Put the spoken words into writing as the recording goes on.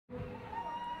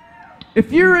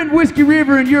If you're in Whiskey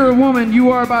River and you're a woman,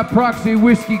 you are by proxy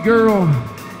Whiskey Girl.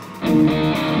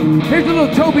 Here's a little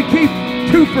Toby Keith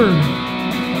twofer.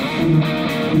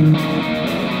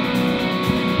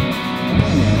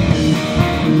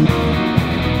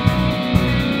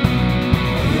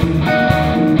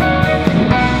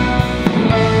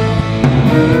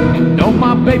 Don't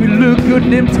my baby look good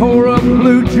in them tore up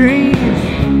blue jeans,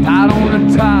 tied on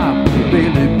the top,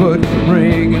 belly button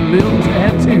ring and little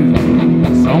tattoo.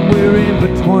 Somewhere in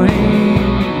between,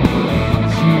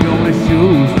 she only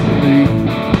shows to me.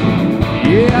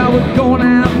 Yeah, I was going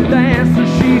out and dancing,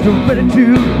 she's ready to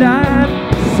die.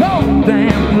 So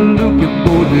damn good looking,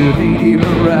 boy, that ain't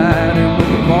even right. And when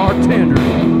the bartender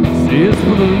says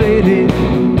for the lady,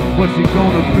 what's she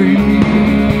gonna be?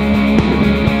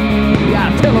 I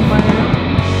tell her, man,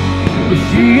 but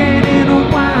she ain't in a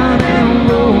wine and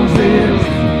roses.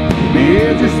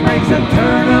 Beer just makes her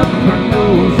turn up her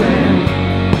nose, and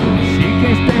she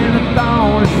can't stand the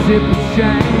thought of sipping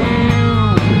champagne.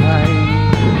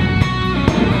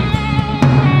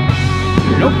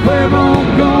 No Cuervo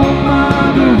Gold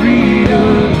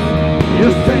margaritas,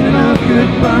 just taking up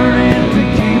good burning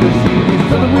tequila. She needs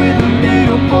something with a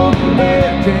little more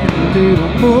wedge and a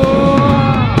little more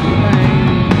pain.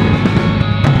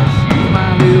 She's my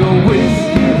little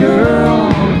whiskey girl.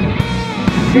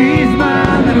 She's my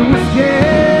little whiskey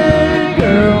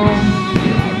girl.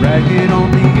 Ragged on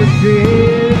the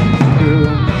edges,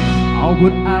 girl. Oh,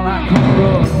 but I like her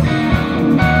rough.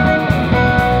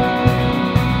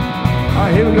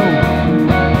 Alright, here we go.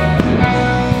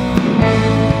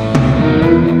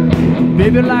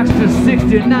 Baby likes the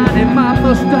 69 in my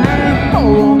Mustang.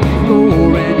 All on the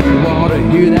floor, and you ought to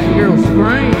hear that girl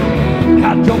scream. I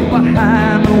jump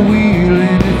behind the wheel,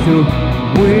 and it's the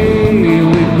way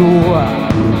we go.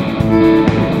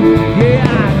 Yeah, I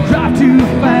drive too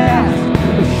fast,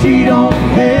 but she don't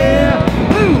care.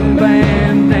 Blue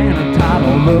bandana tied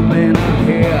all up in her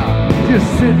hair, just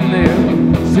sitting there,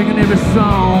 singing every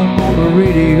song on the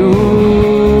radio.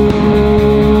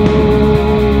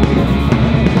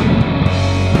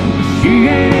 She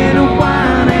ain't in a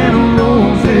wine and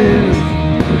roses.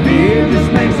 Beer just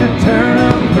makes her turn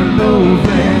up her nose,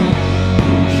 and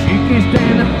she can't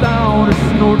stand the thought of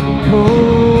snorting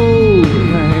cocaine.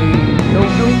 No,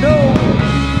 no, no.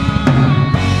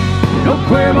 No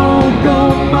Cuervo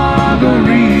Gold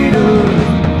margaritas,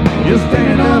 just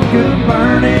stand up good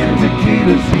burning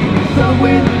tequila. She needs some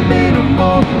with a little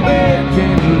more wedge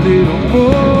and a little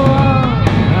more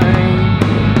pain.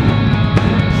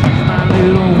 She's my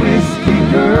little whiskey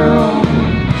girl.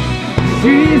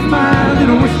 She's my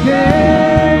little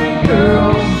whiskey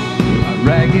girl. I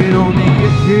rag it on the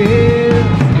edges,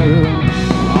 girl.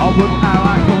 Oh, but I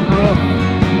like them rough.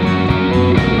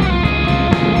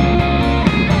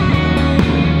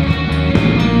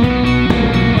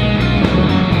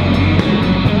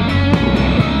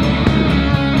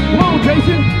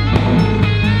 Jason.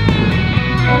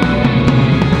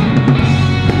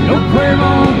 No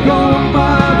Cuervo Gold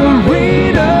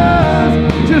margaritas,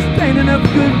 just ain't enough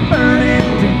good burning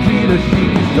tequila. She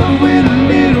needs some with a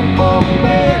little more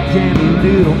wedge and a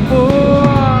little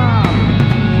more.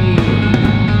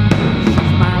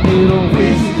 She's my little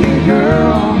whiskey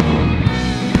girl.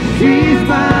 She's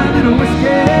my little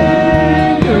whiskey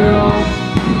girl.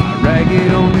 I rag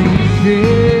it on the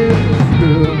edges,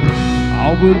 girl.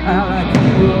 Oh, but I like them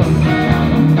rough.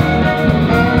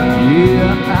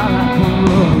 Yeah, I like them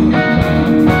rough.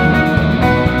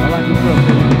 I like them rough,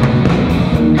 baby.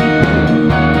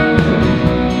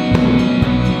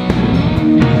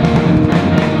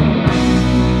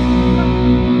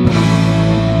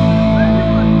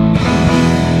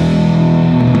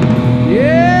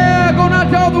 Yeah, going out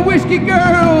to all the whiskey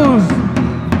girls.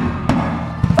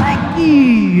 Thank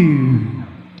you.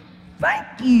 Thank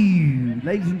you.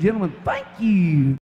 Ladies and gentlemen, thank you.